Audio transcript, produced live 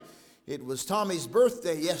It was Tommy's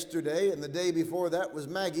birthday yesterday, and the day before that was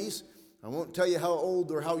Maggie's. I won't tell you how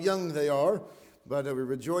old or how young they are, but we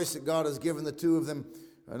rejoice that God has given the two of them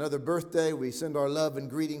another birthday. We send our love and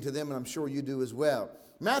greeting to them, and I'm sure you do as well.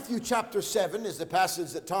 Matthew chapter 7 is the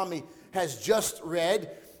passage that Tommy has just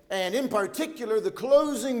read, and in particular, the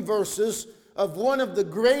closing verses of one of the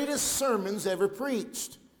greatest sermons ever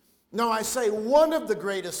preached. Now, I say one of the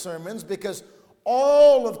greatest sermons because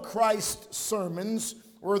all of Christ's sermons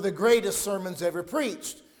were the greatest sermons ever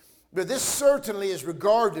preached. But this certainly is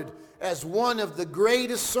regarded as one of the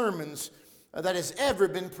greatest sermons that has ever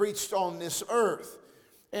been preached on this earth.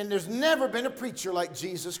 And there's never been a preacher like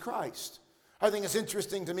Jesus Christ. I think it's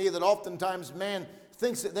interesting to me that oftentimes man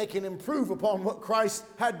thinks that they can improve upon what Christ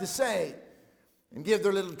had to say and give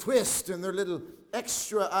their little twist and their little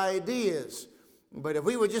extra ideas. But if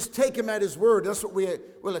we would just take him at his word, that's what we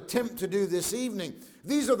will attempt to do this evening.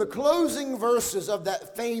 These are the closing verses of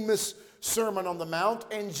that famous Sermon on the Mount,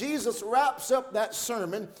 and Jesus wraps up that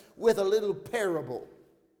sermon with a little parable.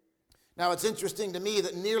 Now, it's interesting to me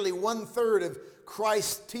that nearly 1/3 of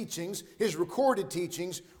Christ's teachings, his recorded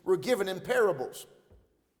teachings, were given in parables.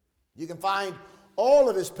 You can find all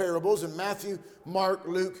of his parables in Matthew, Mark,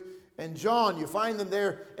 Luke, and John. You find them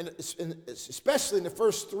there, especially in the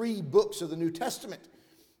first 3 books of the New Testament.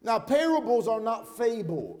 Now, parables are not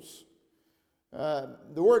fables.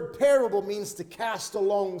 The word parable means to cast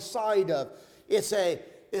alongside of. It's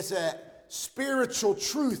a spiritual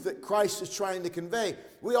truth that Christ is trying to convey.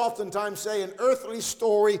 We oftentimes say an earthly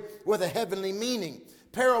story with a heavenly meaning.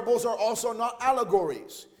 Parables are also not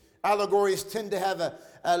allegories. Allegories tend to have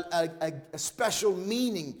a special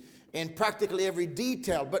meaning in practically every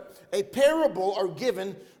detail. But a parable are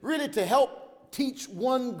given really to help teach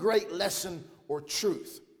one great lesson or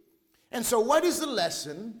truth. And so what is the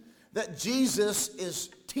lesson that Jesus is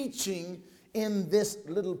teaching in this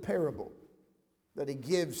little parable that he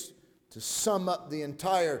gives to sum up the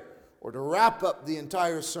entire, or to wrap up the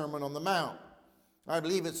entire Sermon on the Mount? I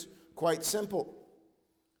believe it's quite simple.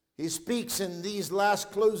 He speaks in these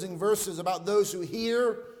last closing verses about those who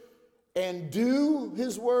hear and do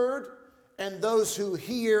his word, and those who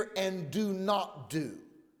hear and do not do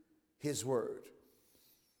his word.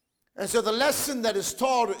 And so the lesson that is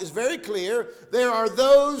taught is very clear. There are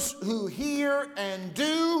those who hear and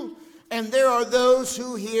do, and there are those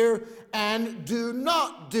who hear and do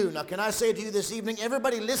not do. Now, can I say to you this evening,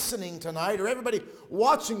 everybody listening tonight or everybody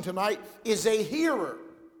watching tonight is a hearer.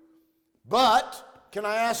 But, can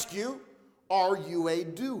I ask you, are you a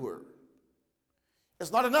doer?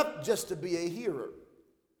 It's not enough just to be a hearer.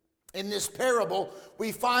 In this parable,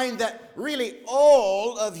 we find that really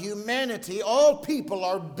all of humanity, all people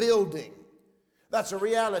are building. That's a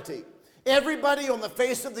reality. Everybody on the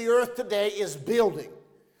face of the earth today is building.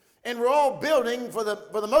 And we're all building, for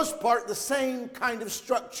the most part, the same kind of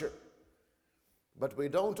structure. But we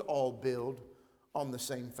don't all build on the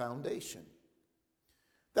same foundation.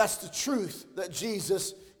 That's the truth that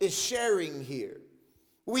Jesus is sharing here.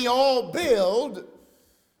 We all build,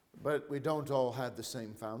 but we don't all have the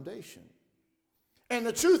same foundation. And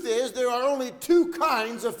the truth is, there are only 2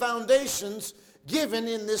 kinds of foundations given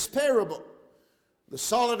in this parable: the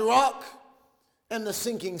solid rock and the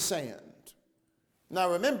sinking sand.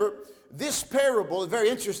 Now remember, this parable is very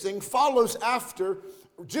interesting, follows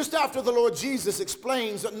just after the Lord Jesus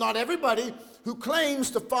explains that not everybody who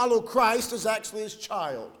claims to follow Christ is actually his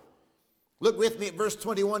child. Look with me at verse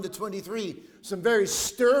 21 to 23, some very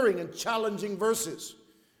stirring and challenging verses.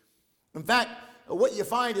 In fact, what you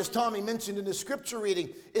find, as Tommy mentioned in the scripture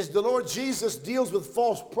reading, is the Lord Jesus deals with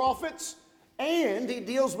false prophets and he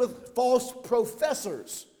deals with false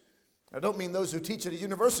professors. I don't mean those who teach at a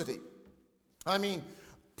university. I mean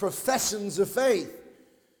professions of faith.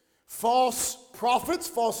 False prophets,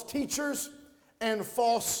 false teachers, and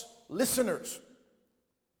false listeners.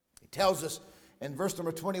 He tells us in verse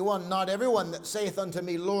number 21, "Not everyone that saith unto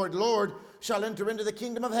me, Lord, Lord, shall enter into the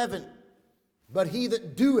kingdom of heaven, but he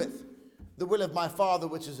that doeth the will of my Father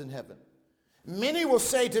which is in heaven. Many will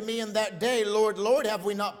say to me in that day, Lord, Lord, have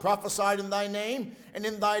we not prophesied in thy name, and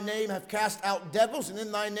in thy name have cast out devils, and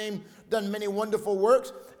in thy name done many wonderful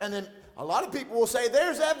works?" And then a lot of people will say,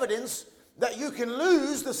 there's evidence that you can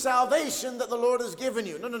lose the salvation that the Lord has given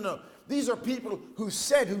you. No. These are people who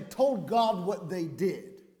told God what they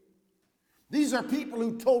did. These are people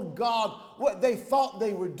who told God what they thought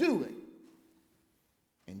they were doing.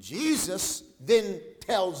 And Jesus then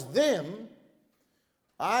tells them,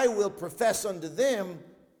 I will profess unto them,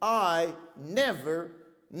 I never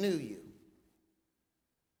knew you.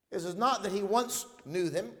 This is not that he once knew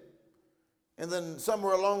them, And then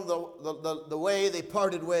somewhere along the way, they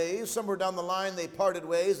parted ways. Somewhere down the line, they parted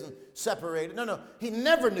ways and separated. No, he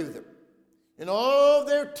never knew them. In all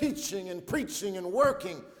their teaching and preaching and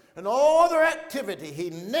working and all their activity,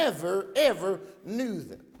 he never, ever knew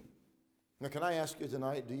them. Now, can I ask you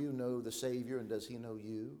tonight, do you know the Savior and does he know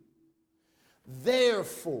you?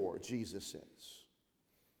 Therefore, Jesus says,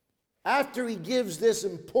 after he gives this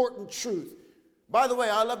important truth. By the way,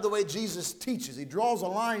 I love the way Jesus teaches. He draws a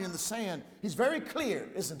line in the sand. He's very clear,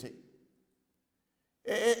 isn't he?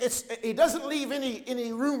 He doesn't leave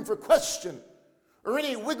any room for question or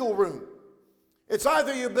any wiggle room. It's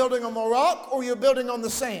either you're building on the rock or you're building on the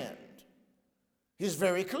sand. He's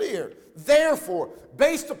very clear. Therefore,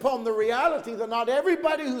 based upon the reality that not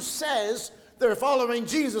everybody who says they're following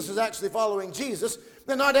Jesus is actually following Jesus,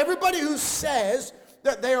 that not everybody who says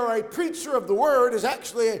that they are a preacher of the word is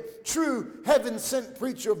actually a true heaven-sent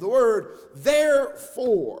preacher of the word.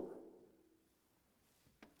 Therefore,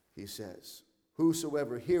 he says,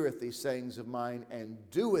 whosoever heareth these sayings of mine and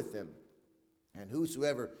doeth them, and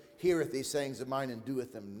whosoever heareth these sayings of mine and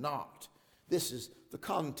doeth them not. This is the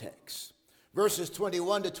context. Verses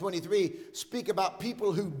 21 to 23 speak about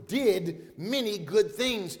people who did many good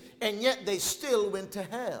things, and yet they still went to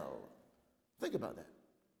hell. Think about that.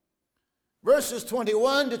 Verses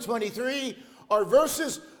 21 to 23 are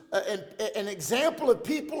verses, an example of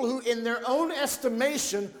people who in their own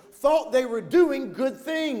estimation thought they were doing good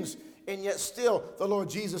things. And yet still the Lord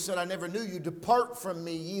Jesus said, I never knew you. Depart from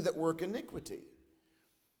me, ye that work iniquity.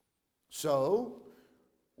 So,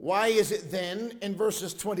 why is it then in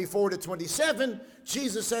verses 24 to 27,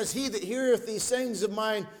 Jesus says, he that heareth these sayings of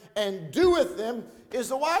mine and doeth them is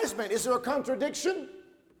the wise man? Is there a contradiction?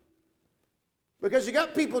 Because you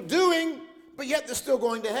got people doing, but yet they're still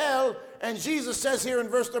going to hell. And Jesus says here in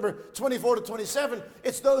verse number 24 to 27,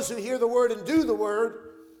 it's those who hear the word and do the word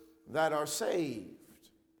that are saved.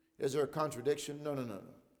 Is there a contradiction? No.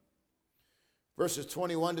 Verses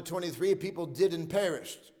 21 to 23, people did and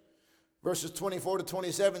perished. Verses 24 to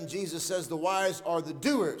 27, Jesus says the wise are the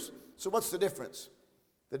doers. So what's the difference?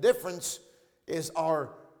 The difference is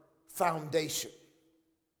our foundation.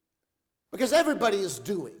 Because everybody is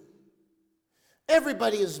doing.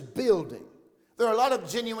 Everybody is building. There are a lot of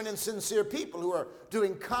genuine and sincere people who are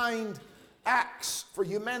doing kind acts for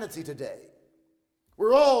humanity today.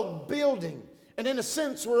 We're all building. And in a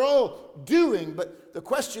sense, we're all doing. But the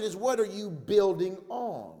question is, what are you building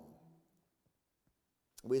on?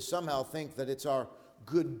 We somehow think that it's our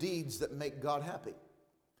good deeds that make God happy.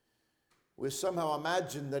 We somehow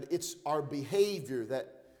imagine that it's our behavior that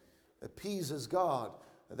appeases God.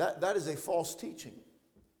 That is a false teaching.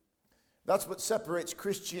 That's what separates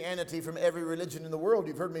Christianity from every religion in the world.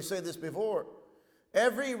 You've heard me say this before.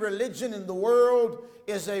 Every religion in the world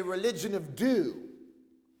is a religion of do.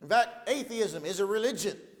 In fact, atheism is a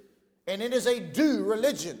religion, and it is a do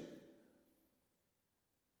religion.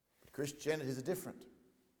 Christianity is different.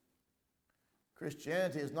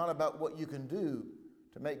 Christianity is not about what you can do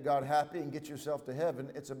to make God happy and get yourself to heaven.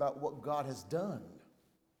 It's about what God has done.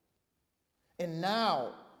 And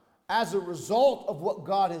now, as a result of what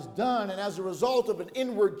God has done and as a result of an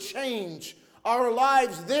inward change, our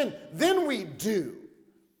lives then we do.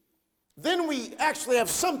 Then we actually have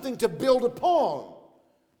something to build upon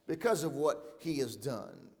because of what he has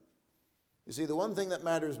done. You see, the one thing that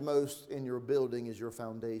matters most in your building is your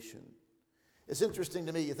foundation. It's interesting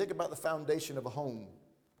to me, you think about the foundation of a home.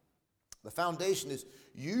 The foundation is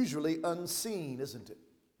usually unseen, isn't it?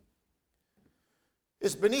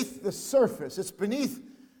 It's beneath the surface. It's beneath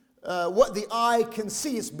what the eye can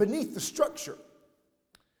see. It's beneath the structure.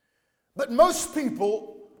 But most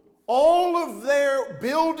people, all of their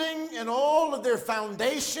building and all of their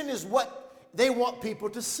foundation is what they want people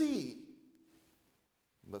to see.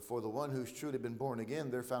 But for the one who's truly been born again,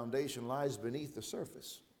 their foundation lies beneath the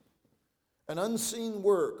surface. An unseen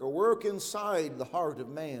work, a work inside the heart of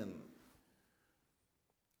man.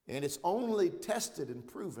 And it's only tested and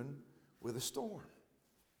proven with a storm.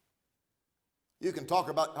 You can talk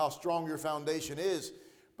about how strong your foundation is,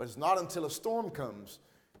 but it's not until a storm comes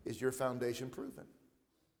is your foundation proven.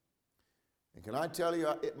 And can I tell you,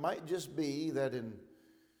 it might just be that in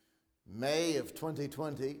May of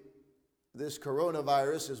 2020, this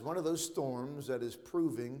coronavirus is one of those storms that is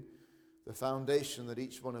proving the foundation that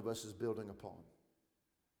each one of us is building upon.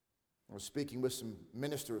 I was speaking with some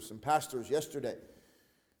ministers, some pastors yesterday,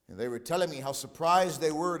 and they were telling me how surprised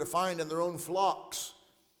they were to find in their own flocks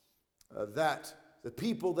that the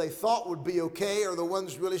people they thought would be okay are the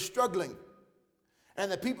ones really struggling.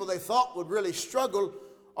 And the people they thought would really struggle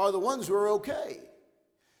are the ones who are okay.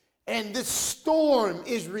 And this storm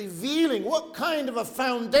is revealing what kind of a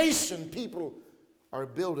foundation people are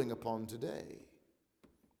building upon today.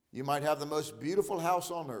 You might have the most beautiful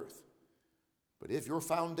house on earth, but if your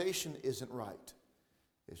foundation isn't right,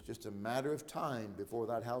 it's just a matter of time before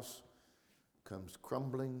that house comes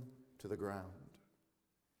crumbling to the ground.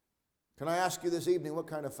 Can I ask you this evening, what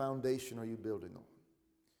kind of foundation are you building on?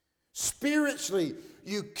 Spiritually,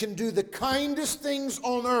 you can do the kindest things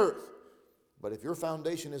on earth, but if your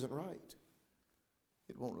foundation isn't right,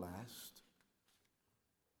 it won't last.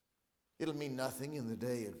 It'll mean nothing in the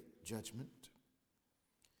day of judgment.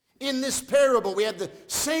 In this parable, we have the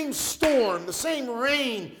same storm, the same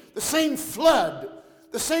rain, the same flood,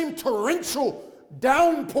 the same torrential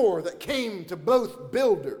downpour that came to both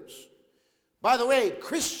builders. By the way,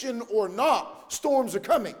 Christian or not, storms are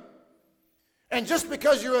coming. And just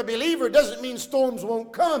because you're a believer doesn't mean storms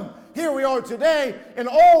won't come. Here we are today, and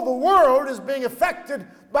all the world is being affected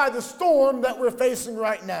by the storm that we're facing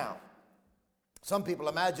right now. Some people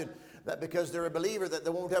imagine that because they're a believer that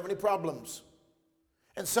they won't have any problems.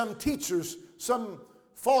 And some teachers, some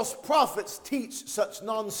false prophets teach such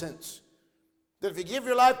nonsense. That if you give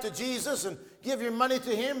your life to Jesus and give your money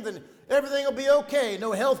to Him, then everything will be okay.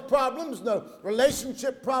 No health problems, no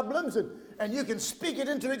relationship problems, and you can speak it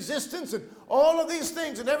into existence and all of these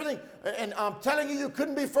things and everything. And I'm telling you, you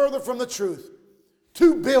couldn't be further from the truth.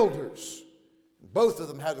 Two builders, both of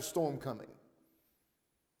them had a storm coming.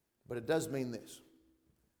 But it does mean this.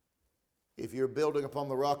 If you're building upon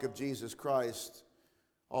the rock of Jesus Christ,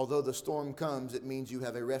 although the storm comes, it means you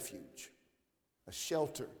have a refuge, a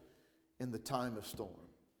shelter in the time of storm.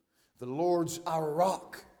 The Lord's our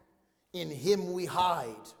rock. In Him we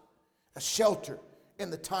hide, a shelter in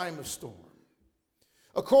the time of storm.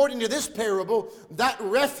 According to this parable, that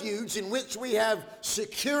refuge in which we have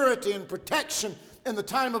security and protection in the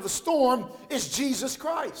time of a storm is Jesus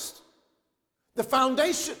Christ, the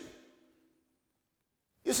foundation.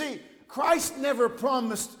 You see, Christ never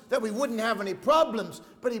promised that we wouldn't have any problems,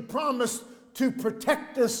 but He promised to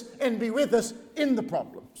protect us and be with us in the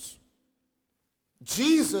problems.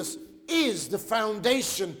 Jesus is the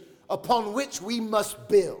foundation upon which we must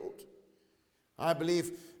build. I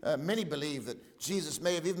believe, many believe that Jesus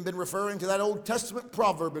may have even been referring to that Old Testament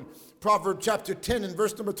proverb in Proverbs chapter 10 and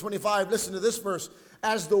verse number 25. Listen to this verse.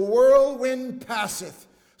 As the whirlwind passeth,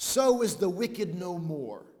 so is the wicked no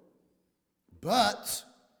more. But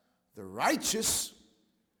the righteous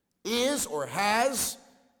is or has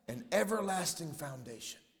an everlasting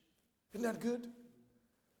foundation. Isn't that good?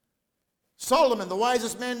 Solomon, the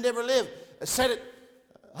wisest man to ever live, said it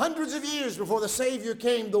hundreds of years before the Savior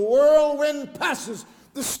came. The whirlwind passes,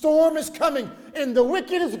 the storm is coming, and the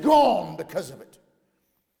wicked is gone because of it.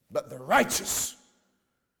 But the righteous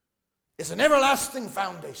is an everlasting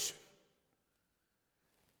foundation.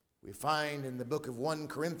 We find in the book of 1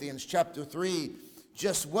 Corinthians chapter 3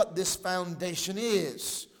 just what this foundation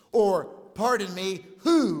is, or pardon me,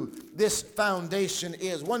 who this foundation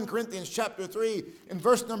is. 1 Corinthians chapter 3 in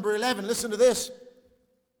verse number 11. Listen to this.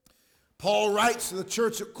 Paul writes to the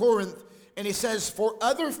church at Corinth, and he says, "For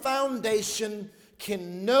other foundation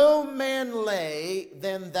can no man lay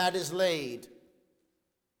than that is laid."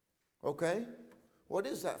 Okay, what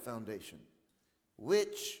is that foundation?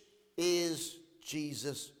 Which is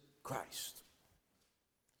Jesus Christ.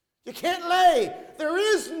 You can't lay. There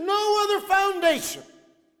is no other foundation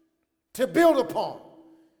to build upon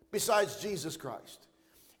besides Jesus Christ.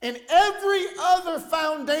 And every other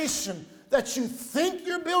foundation that you think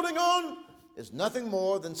you're building on is nothing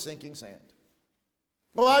more than sinking sand.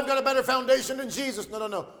 Well, I've got a better foundation than Jesus.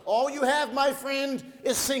 No. All you have, my friend,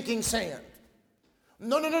 is sinking sand.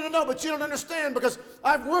 No, but you don't understand, because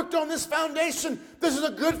I've worked on this foundation. This is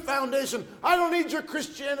a good foundation. I don't need your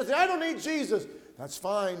Christianity. I don't need Jesus. That's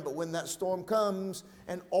fine, but when that storm comes,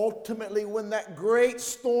 and ultimately when that great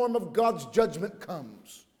storm of God's judgment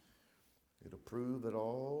comes, it'll prove that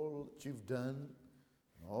all that you've done,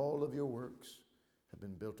 all of your works, have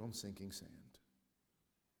been built on sinking sand.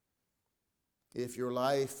 If your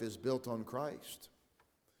life is built on Christ,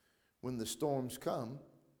 when the storms come,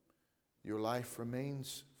 your life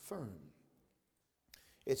remains firm.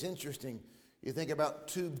 It's interesting. You think about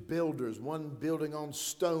two builders, one building on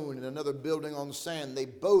stone and another building on sand. They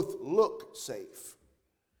both look safe.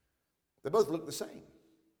 They both look the same.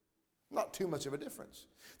 Not too much of a difference.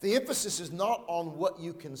 The emphasis is not on what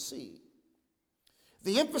you can see.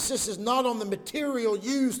 The emphasis is not on the material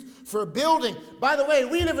used for building. By the way,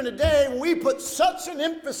 we live in a day when we put such an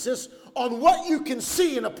emphasis on what you can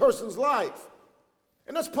see in a person's life.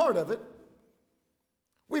 And that's part of it.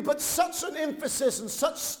 We put such an emphasis and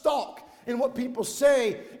such stock in what people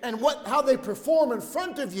say and how they perform in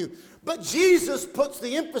front of you. But Jesus puts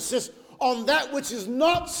the emphasis on that which is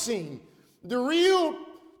not seen. The real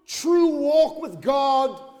true walk with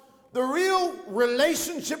God, the real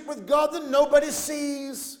relationship with God that nobody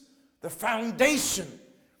sees, the foundation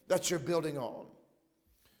that you're building on.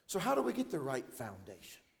 So how do we get the right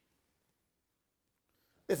foundation?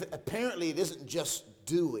 If apparently it isn't just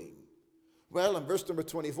doing. Well, in verse number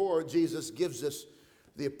 24, Jesus gives us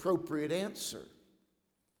the appropriate answer.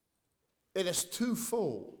 It is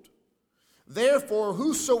twofold. Therefore,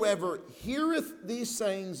 whosoever heareth these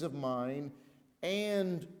sayings of mine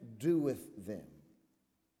and doeth them,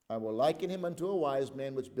 I will liken him unto a wise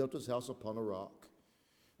man which built his house upon a rock.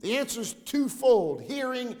 The answer is twofold,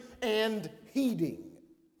 hearing and heeding.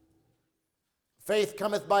 Faith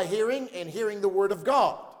cometh by hearing, and hearing the word of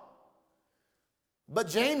God. But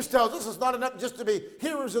James tells us it's not enough just to be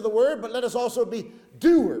hearers of the word, but let us also be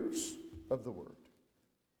doers of the word.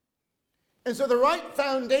 And so the right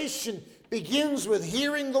foundation begins with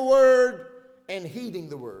hearing the word and heeding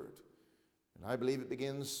the word. And I believe it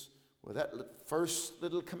begins with that first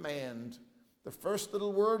little command, the first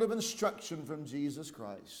little word of instruction from Jesus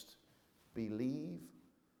Christ. Believe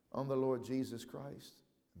on the Lord Jesus Christ,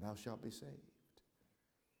 and thou shalt be saved.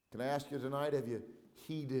 Can I ask you tonight, have you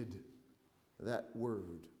heeded that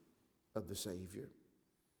word of the Savior?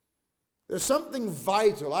 There's something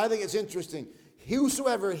vital. I think it's interesting.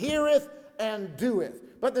 Whosoever heareth and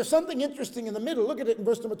doeth. But there's something interesting in the middle. Look at it in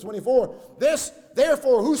verse number 24. This,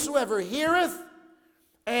 therefore, whosoever heareth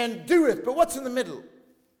and doeth. But what's in the middle?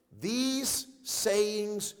 These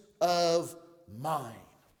sayings of mine.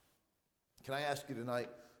 Can I ask you tonight,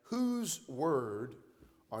 whose word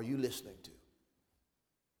are you listening to?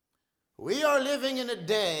 We are living in a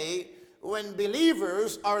day when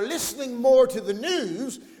believers are listening more to the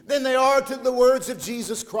news than they are to the words of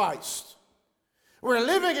Jesus Christ. We're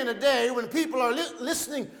living in a day when people are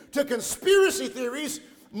listening to conspiracy theories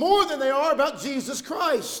more than they are about Jesus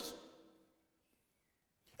Christ.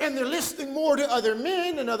 And they're listening more to other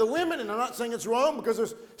men and other women, and I'm not saying it's wrong because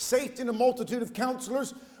there's safety in a multitude of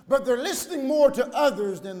counselors, but they're listening more to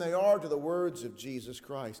others than they are to the words of Jesus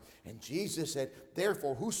Christ. And Jesus said,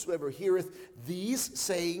 therefore, whosoever heareth these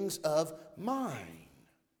sayings of mine.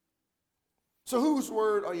 So whose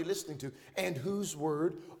word are you listening to, and whose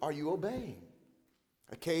word are you obeying?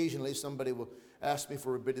 Occasionally somebody will ask me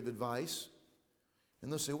for a bit of advice,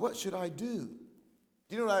 and they'll say, what should I do?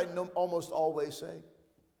 Do you know what I almost always say?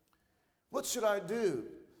 What should I do?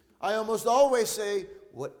 I almost always say,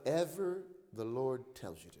 whatever the Lord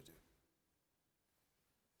tells you to do.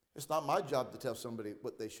 It's not my job to tell somebody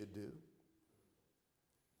what they should do,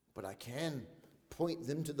 but I can point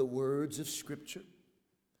them to the words of Scripture.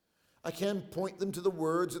 I can point them to the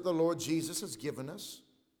words that the Lord Jesus has given us.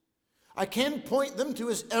 I can point them to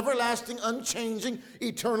His everlasting, unchanging,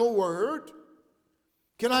 eternal Word.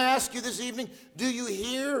 Can I ask you this evening, do you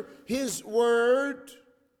hear His Word?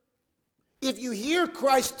 If you hear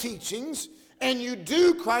Christ's teachings and you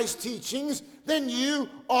do Christ's teachings, then you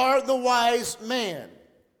are the wise man.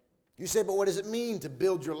 You say, but what does it mean to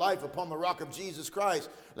build your life upon the rock of Jesus Christ?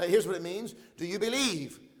 Now, here's what it means. Do you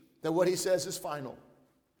believe that what He says is final?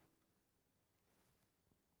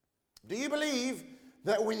 Do you believe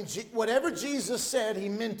that whatever Jesus said, He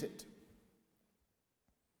meant it?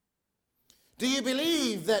 Do you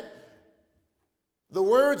believe that the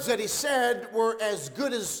words that He said were as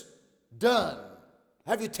good as done?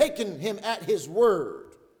 Have you taken Him at His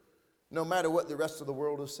word, no matter what the rest of the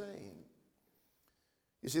world is saying?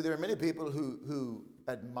 You see, there are many people who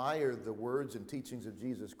admire the words and teachings of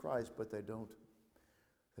Jesus Christ, but they've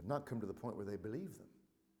not come to the point where they believe them.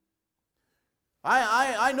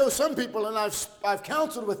 I know some people, and I've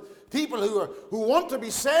counseled with people who want to be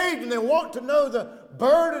saved, and they want to know the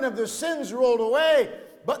burden of their sins rolled away,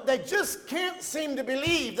 but they just can't seem to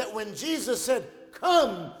believe that when Jesus said,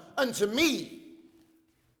 come unto me,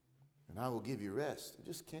 and I will give you rest. They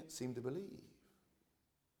just can't seem to believe.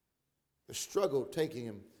 The struggle taking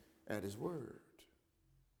Him at His word.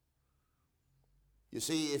 You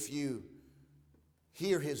see, if you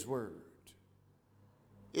hear His word,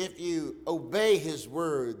 if you obey His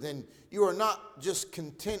word, then you are not just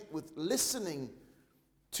content with listening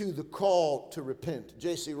to the call to repent.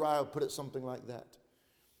 J.C. Ryle put it something like that.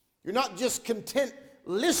 You're not just content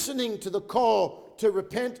listening to the call to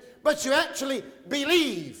repent, but you actually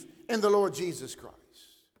believe in the Lord Jesus Christ.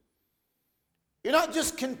 You're not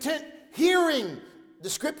just content hearing the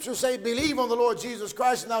Scriptures say, believe on the Lord Jesus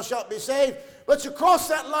Christ and thou shalt be saved, but you cross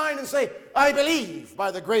that line and say, I believe by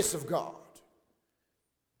the grace of God.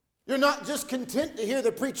 You're not just content to hear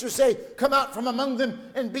the preacher say, come out from among them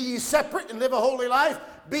and be ye separate and live a holy life.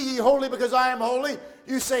 Be ye holy because I am holy.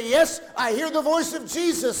 You say, yes, I hear the voice of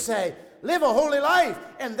Jesus say, live a holy life.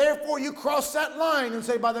 And therefore you cross that line and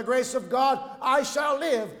say, by the grace of God, I shall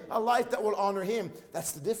live a life that will honor him.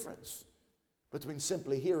 That's the difference between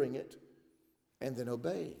simply hearing it and then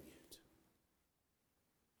obeying it.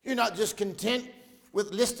 You're not just content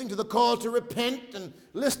with listening to the call to repent and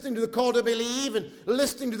listening to the call to believe and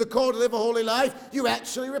listening to the call to live a holy life. You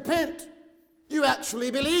actually repent. You actually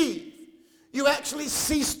believe. You actually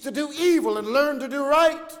cease to do evil and learn to do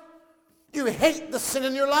right. You hate the sin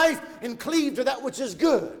in your life and cleave to that which is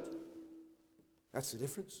good. That's the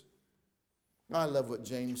difference. I love what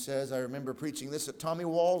James says. I remember preaching this at Tommy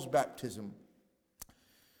Wall's baptism.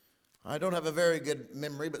 I don't have a very good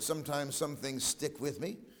memory, but sometimes some things stick with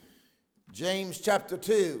me. James chapter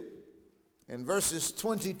 2 and verses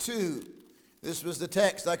 22. This was the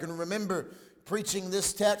text. I can remember preaching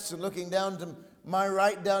this text and looking down to my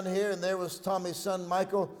right down here, and there was Tommy's son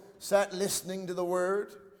Michael sat listening to the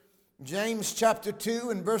word. James chapter 2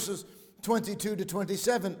 and verses 22 to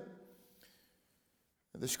 27.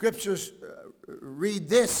 The scriptures read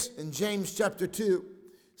this in James chapter 2.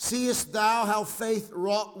 Seest thou how faith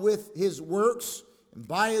wrought with his works, and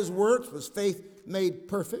by his works was faith made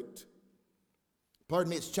perfect? Pardon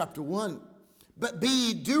me, it's chapter 1. But be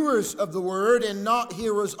ye doers of the word, and not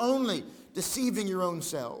hearers only, deceiving your own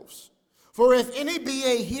selves. For if any be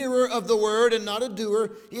a hearer of the word and not a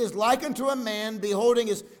doer, he is like unto a man beholding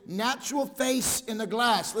his natural face in the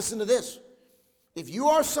glass. Listen to this. If you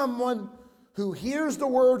are someone who hears the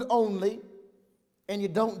word only and you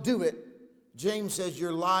don't do it, James says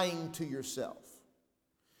you're lying to yourself.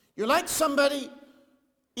 You're like somebody,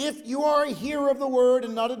 if you are a hearer of the word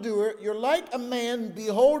and not a doer, you're like a man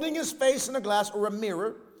beholding his face in a glass or a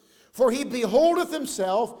mirror, for he beholdeth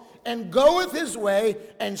himself and goeth his way,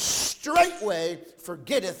 and straightway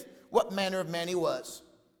forgetteth what manner of man he was.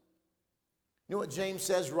 You know what James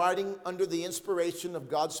says, writing under the inspiration of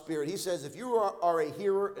God's Spirit? He says, if you are a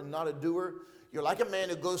hearer and not a doer, you're like a man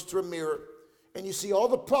who goes to a mirror, and you see all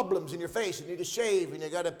the problems in your face. You need to shave, and you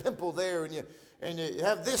got a pimple there, and you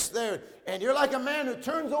have this there. And you're like a man who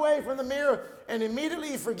turns away from the mirror, and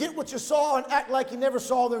immediately you forget what you saw and act like you never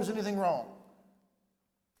saw there was anything wrong.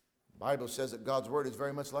 The Bible says that God's word is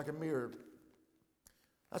very much like a mirror.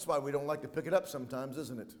 That's why we don't like to pick it up sometimes,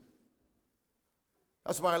 isn't it?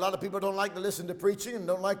 That's why a lot of people don't like to listen to preaching and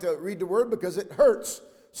don't like to read the word, because it hurts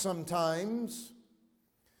sometimes.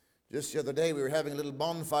 Just the other day, we were having a little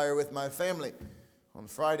bonfire with my family on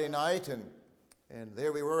Friday night, and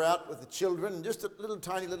there we were out with the children, and just a little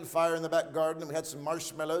tiny little fire in the back garden, and we had some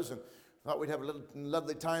marshmallows, and thought we'd have a little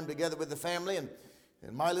lovely time together with the family, and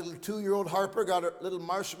my little 2-year-old Harper got a little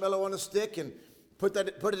marshmallow on a stick and put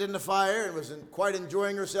it in the fire and was quite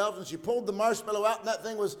enjoying herself, and she pulled the marshmallow out, and that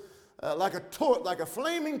thing was like a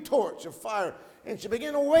flaming torch of fire, and she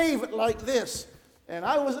began to wave it like this. And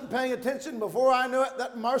I wasn't paying attention. Before I knew it,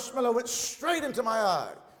 that marshmallow went straight into my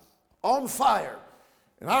eye, on fire.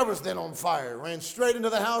 And I was then on fire. Ran straight into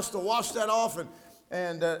the house to wash that off.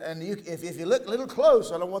 If you look a little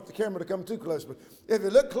close, I don't want the camera to come too close, but if you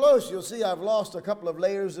look close, you'll see I've lost a couple of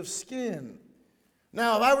layers of skin.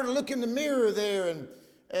 Now, if I were to look in the mirror there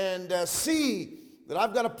and see that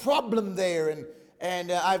I've got a problem there and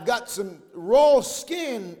I've got some raw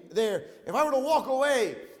skin there, if I were to walk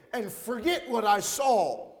away and forget what I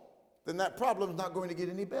saw, then that problem's not going to get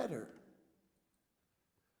any better.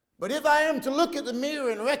 But if I am to look at the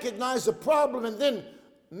mirror and recognize the problem and then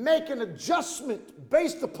make an adjustment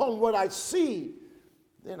based upon what I see,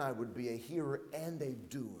 then I would be a hearer and a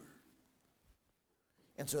doer.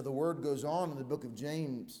 And so the word goes on in the book of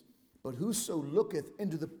James, but whoso looketh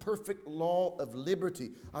into the perfect law of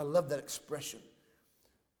liberty. I love that expression.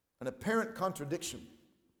 An apparent contradiction.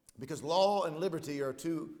 Because law and liberty are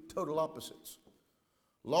two total opposites.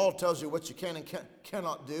 Law tells you what you can and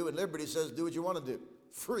cannot do, and liberty says do what you want to do.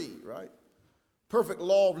 Free, right? Perfect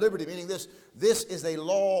law of liberty, meaning this is a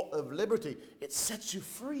law of liberty. It sets you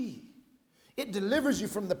free. It delivers you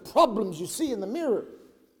from the problems you see in the mirror.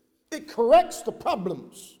 It corrects the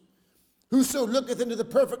problems. Whoso looketh into the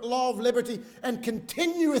perfect law of liberty and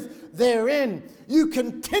continueth therein. You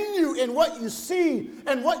continue in what you see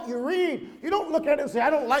and what you read. You don't look at it and say, I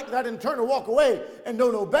don't like that, and turn and walk away and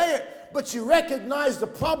don't obey it. But you recognize the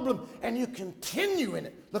problem and you continue in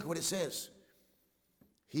it. Look what it says.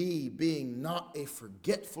 He being not a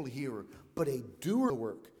forgetful hearer, but a doer of the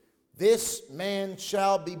work, this man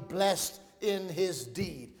shall be blessed in his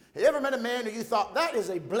deed. Have you ever met a man who you thought, that is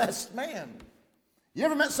a blessed man? You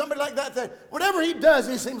ever met somebody like that whatever he does,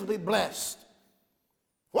 he seems to be blessed?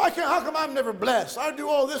 How come I'm never blessed? I do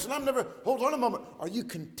all this and I'm never, hold on a moment. Are you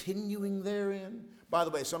continuing therein? By the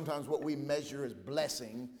way, sometimes what we measure as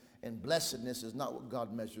blessing and blessedness is not what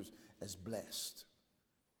God measures as blessed.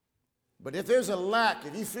 But if there's a lack,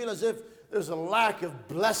 if you feel as if there's a lack of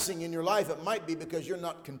blessing in your life, it might be because you're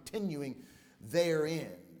not continuing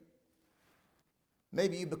therein.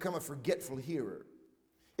 Maybe you become a forgetful hearer.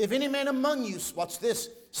 If any man among you, watch this,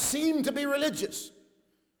 seem to be religious.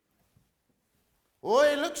 Oh,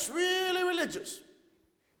 he looks really religious.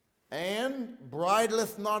 And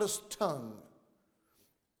bridleth not his tongue,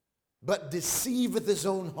 but deceiveth his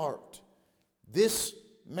own heart. This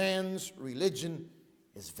man's religion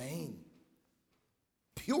is vain.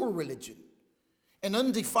 Pure religion and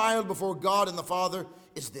undefiled before God and the Father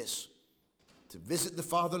is this: to visit the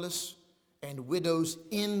fatherless and widows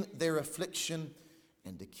in their affliction,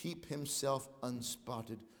 and to keep himself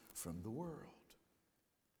unspotted from the world.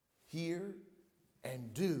 Hear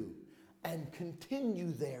and do and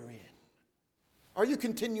continue therein. Are you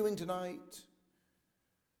continuing tonight?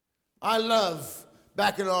 I love,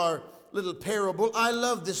 back in our little parable, I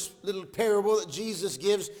love this little parable that Jesus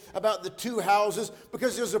gives about the two houses,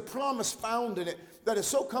 because there's a promise found in it that is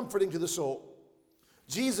so comforting to the soul.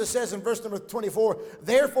 Jesus says in verse number 24,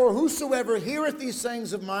 therefore whosoever heareth these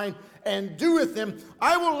sayings of mine and doeth them,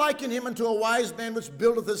 I will liken him unto a wise man which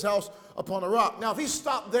buildeth his house upon a rock. Now if he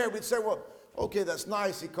stopped there, we'd say, well, okay, that's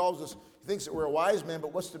nice. He calls us, he thinks that we're a wise man,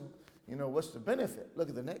 but what's the benefit? Look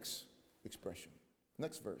at the next expression,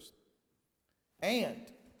 next verse.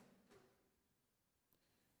 And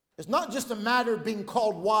it's not just a matter of being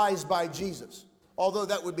called wise by Jesus, although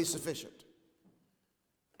that would be sufficient.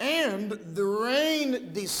 And the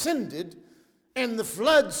rain descended, and the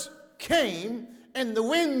floods came, and the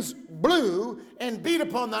winds blew and beat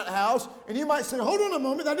upon that house. And you might say, hold on a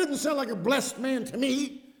moment, that didn't sound like a blessed man to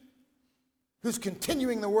me, who's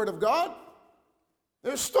continuing the word of God.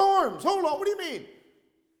 There's storms. Hold on, what do you mean?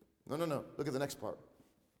 No. Look at the next part.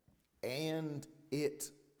 And it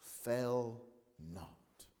fell not.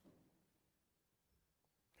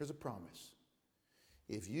 Here's a promise.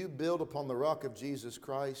 If you build upon the rock of Jesus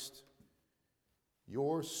Christ,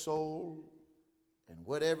 your soul and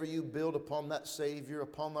whatever you build upon that Savior,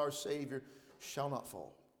 upon our Savior, shall not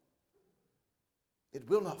fall. It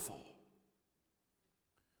will not fall.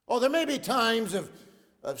 Oh, there may be times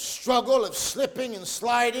of struggle, of slipping and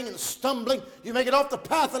sliding and stumbling. You may get off the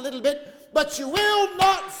path a little bit, but you will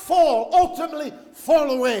not fall, ultimately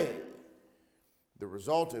fall away. The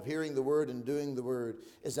result of hearing the word and doing the word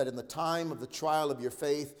is that in the time of the trial of your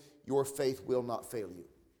faith will not fail you.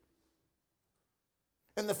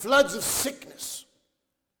 In the floods of sickness,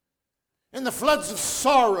 in the floods of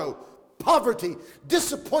sorrow, poverty,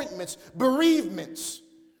 disappointments, bereavements,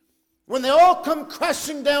 when they all come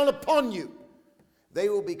crashing down upon you, they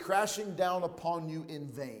will be crashing down upon you in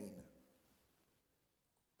vain.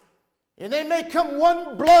 And they may come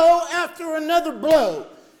one blow after another blow,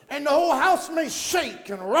 and the whole house may shake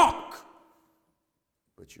and rock,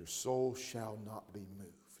 but your soul shall not be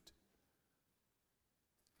moved.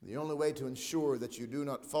 The only way to ensure that you do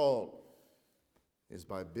not fall is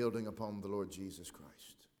by building upon the Lord Jesus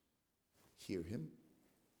Christ. Hear him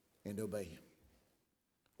and obey him.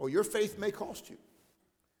 Or your faith may cost you.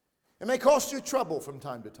 It may cost you trouble from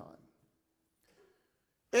time to time.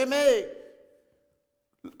 It may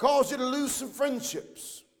cause you to lose some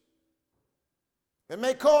friendships. It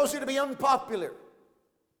may cause you to be unpopular.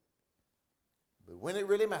 But when it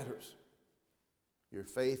really matters, your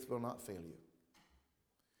faith will not fail you.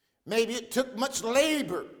 Maybe it took much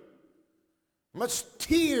labor,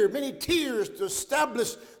 many tears to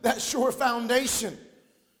establish that sure foundation.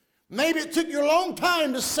 Maybe it took you a long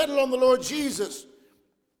time to settle on the Lord Jesus.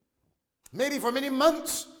 Maybe for many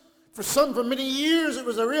months, for some for many years, it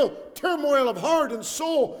was a real turmoil of heart and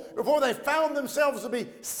soul before they found themselves to be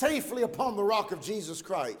safely upon the rock of Jesus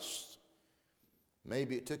Christ.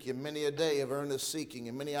 Maybe it took you many a day of earnest seeking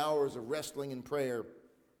and many hours of wrestling in prayer.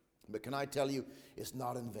 But can I tell you, it's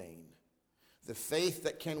not in vain. The faith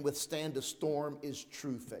that can withstand a storm is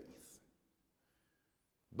true faith.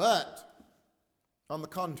 But, on the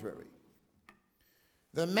contrary,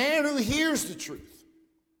 the man who hears the truth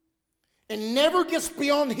and never gets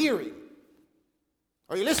beyond hearing.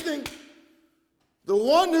 Are you listening? The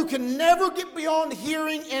one who can never get beyond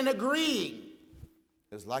hearing and agreeing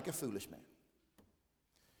is like a foolish man.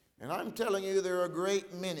 And I'm telling you, there are a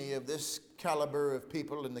great many of this caliber of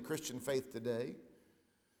people in the Christian faith today.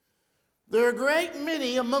 There are a great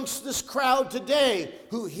many amongst this crowd today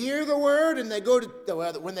who hear the word and they go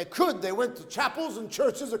to, when they could, they went to chapels and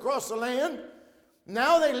churches across the land.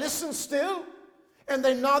 Now they listen still. And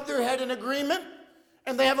they nod their head in agreement,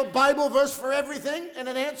 and they have a Bible verse for everything and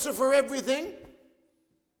an answer for everything.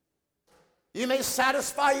 You may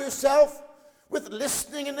satisfy yourself with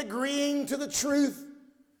listening and agreeing to the truth,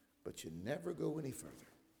 but you never go any further.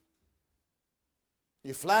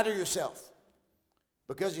 You flatter yourself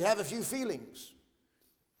because you have a few feelings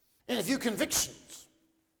and a few convictions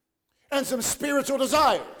and some spiritual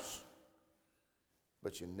desires,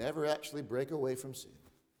 but you never actually break away from sin.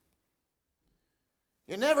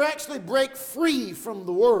 You never actually break free from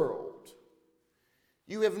the world.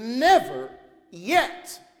 You have never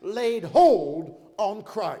yet laid hold on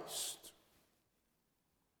Christ.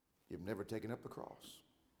 You've never taken up the cross.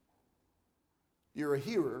 You're a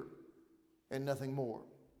hearer and nothing more.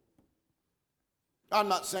 I'm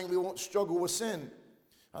not saying we won't struggle with sin.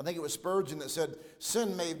 I think it was Spurgeon that said,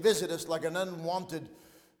 sin may visit us like an unwanted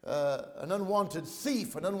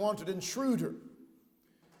thief, an unwanted intruder.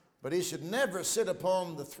 But he should never sit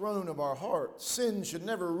upon the throne of our heart. Sin should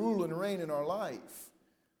never rule and reign in our life.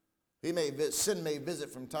 Sin may visit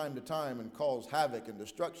from time to time and cause havoc and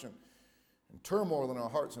destruction and turmoil in our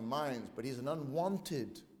hearts and minds, but he's an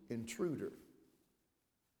unwanted intruder.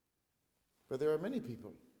 But there are many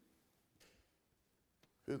people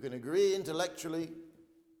who can agree intellectually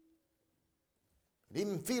and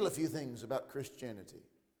even feel a few things about Christianity,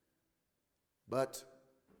 but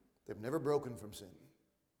they've never broken from sin.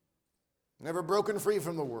 Never broken free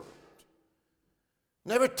from the world.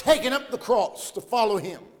 Never taken up the cross to follow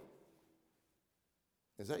him.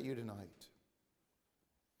 Is that you tonight?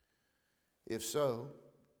 If so,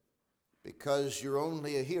 because you're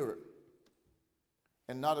only a hearer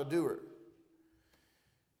and not a doer,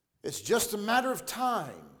 it's just a matter of time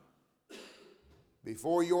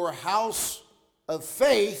before your house of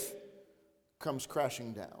faith comes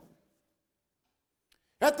crashing down.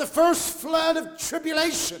 At the first flood of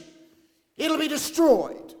tribulation, it'll be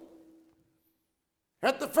destroyed.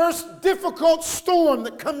 At the first difficult storm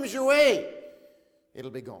that comes your way,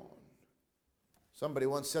 it'll be gone. Somebody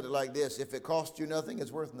once said it like this: if it costs you nothing,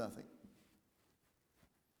 it's worth nothing.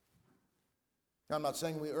 Now, I'm not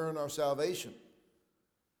saying we earn our salvation,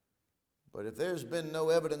 but if there's been no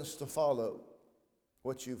evidence to follow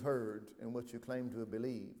what you've heard and what you claim to have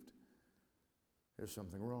believed, there's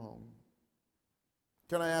something wrong.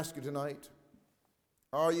 Can I ask you tonight,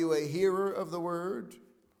 are you a hearer of the word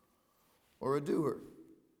or a doer?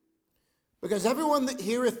 Because everyone that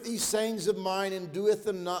heareth these sayings of mine and doeth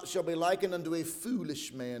them not shall be likened unto a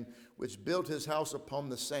foolish man which built his house upon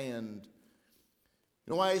the sand.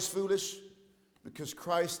 You know why he's foolish? Because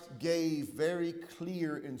Christ gave very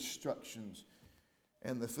clear instructions,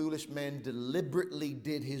 and the foolish man deliberately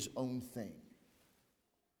did his own thing.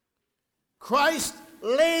 Christ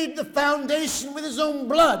laid the foundation with his own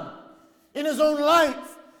blood, in his own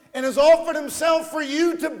life, and has offered himself for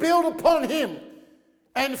you to build upon him.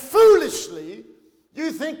 And foolishly,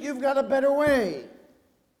 you think you've got a better way.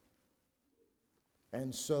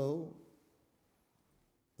 And so,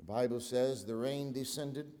 the Bible says the rain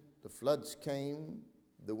descended, the floods came,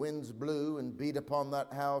 the winds blew and beat upon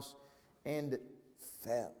that house, and it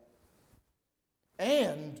fell.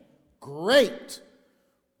 And great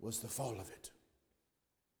was the fall of it.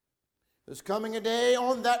 There's coming a day,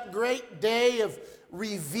 on that great day of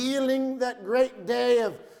revealing, that great day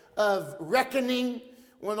of reckoning,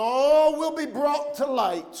 when all will be brought to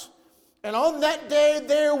light. And on that day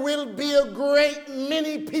there will be a great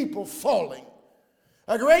many people falling.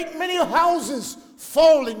 A great many houses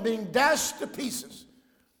falling, being dashed to pieces.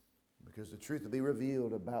 Because the truth will be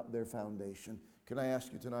revealed about their foundation. Can I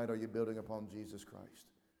ask you tonight, are you building upon Jesus Christ?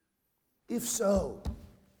 If so,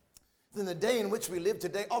 then the day in which we live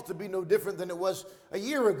today ought to be no different than it was a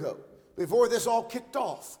year ago, before this all kicked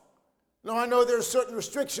off. Now, I know there are certain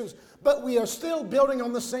restrictions, but we are still building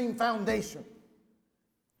on the same foundation.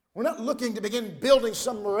 We're not looking to begin building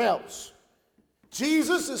somewhere else.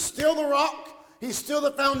 Jesus is still the rock. He's still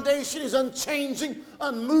the foundation. He's unchanging,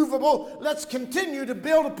 unmovable. Let's continue to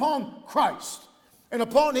build upon Christ and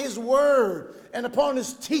upon his word and upon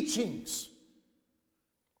his teachings.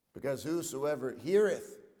 Because whosoever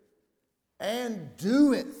heareth and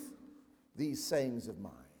doeth these sayings of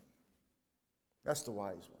mine, that's the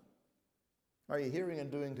wise one. Are you hearing and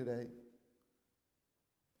doing today?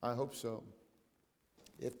 I hope so.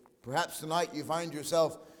 If perhaps tonight you find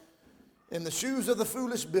yourself in the shoes of the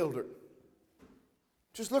foolish builder,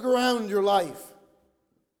 just look around your life.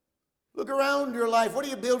 Look around your life. What are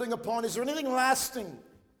you building upon? Is there anything lasting?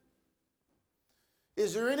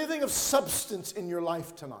 Is there anything of substance in your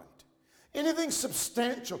life tonight? Anything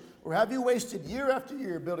substantial? Or have you wasted year after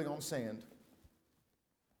year building on sand?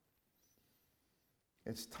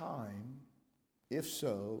 It's time. If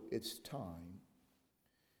so, it's time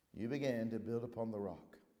you began to build upon the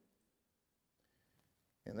rock.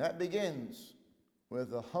 And that begins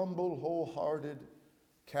with a humble, wholehearted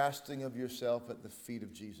casting of yourself at the feet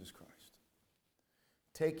of Jesus Christ,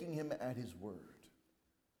 taking him at his word.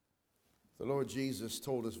 The Lord Jesus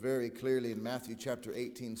told us very clearly in Matthew chapter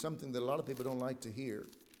 18, something that a lot of people don't like to hear.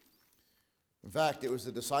 In fact, it was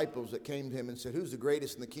the disciples that came to him and said, who's the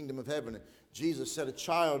greatest in the kingdom of heaven? And Jesus set a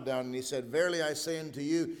child down and he said, verily I say unto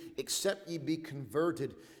you, except ye be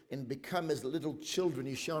converted and become as little children,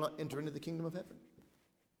 ye shall not enter into the kingdom of heaven.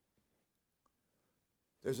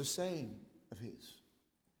 There's a saying of his,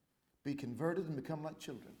 be converted and become like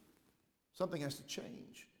children. Something has to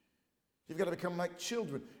change. You've got to become like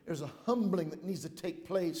children. There's a humbling that needs to take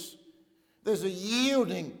place. There's a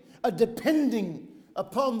yielding, a depending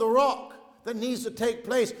upon the rock that needs to take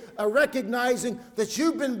place. A recognizing that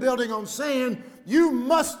you've been building on sand. You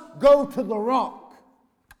must go to the rock.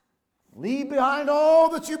 Leave behind all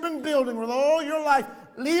that you've been building with all your life.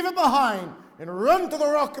 Leave it behind and run to the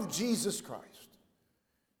rock of Jesus Christ.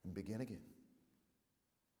 And begin again.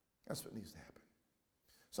 That's what needs to happen.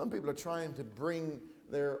 Some people are trying to bring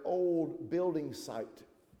their old building site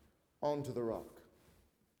onto the rock.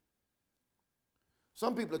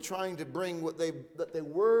 Some people are trying to bring what they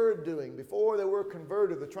were doing before they were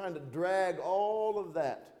converted. They're trying to drag all of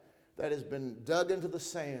that has been dug into the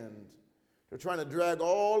sand. They're trying to drag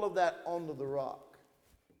all of that onto the rock.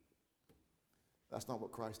 That's not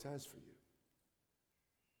what Christ has for you.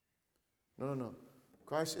 No.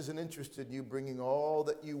 Christ isn't interested in you bringing all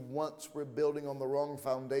that you once were building on the wrong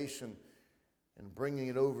foundation and bringing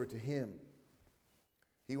it over to him.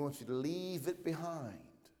 He wants you to leave it behind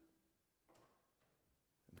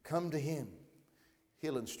and come to him.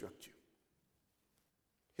 He'll instruct you.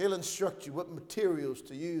 He'll instruct you what materials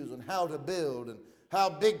to use and how to build and how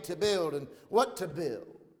big to build and what to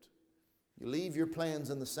build. You leave your plans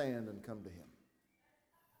in the sand and come to him.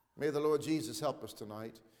 May the Lord Jesus help us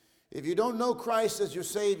tonight. If you don't know Christ as your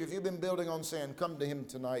Savior, if you've been building on sand, come to him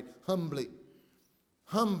tonight humbly,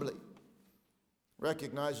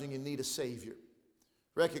 recognizing you need a Savior,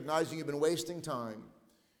 recognizing you've been wasting time,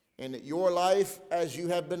 and that your life as you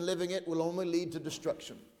have been living it will only lead to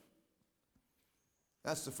destruction.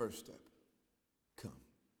 That's the first step. Come.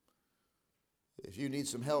 If you need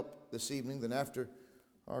some help this evening, then after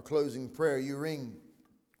our closing prayer, you ring.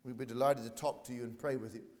 We'd be delighted to talk to you and pray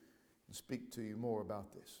with you and speak to you more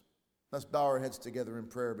about this. Let's bow our heads together in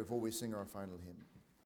prayer before we sing our final hymn.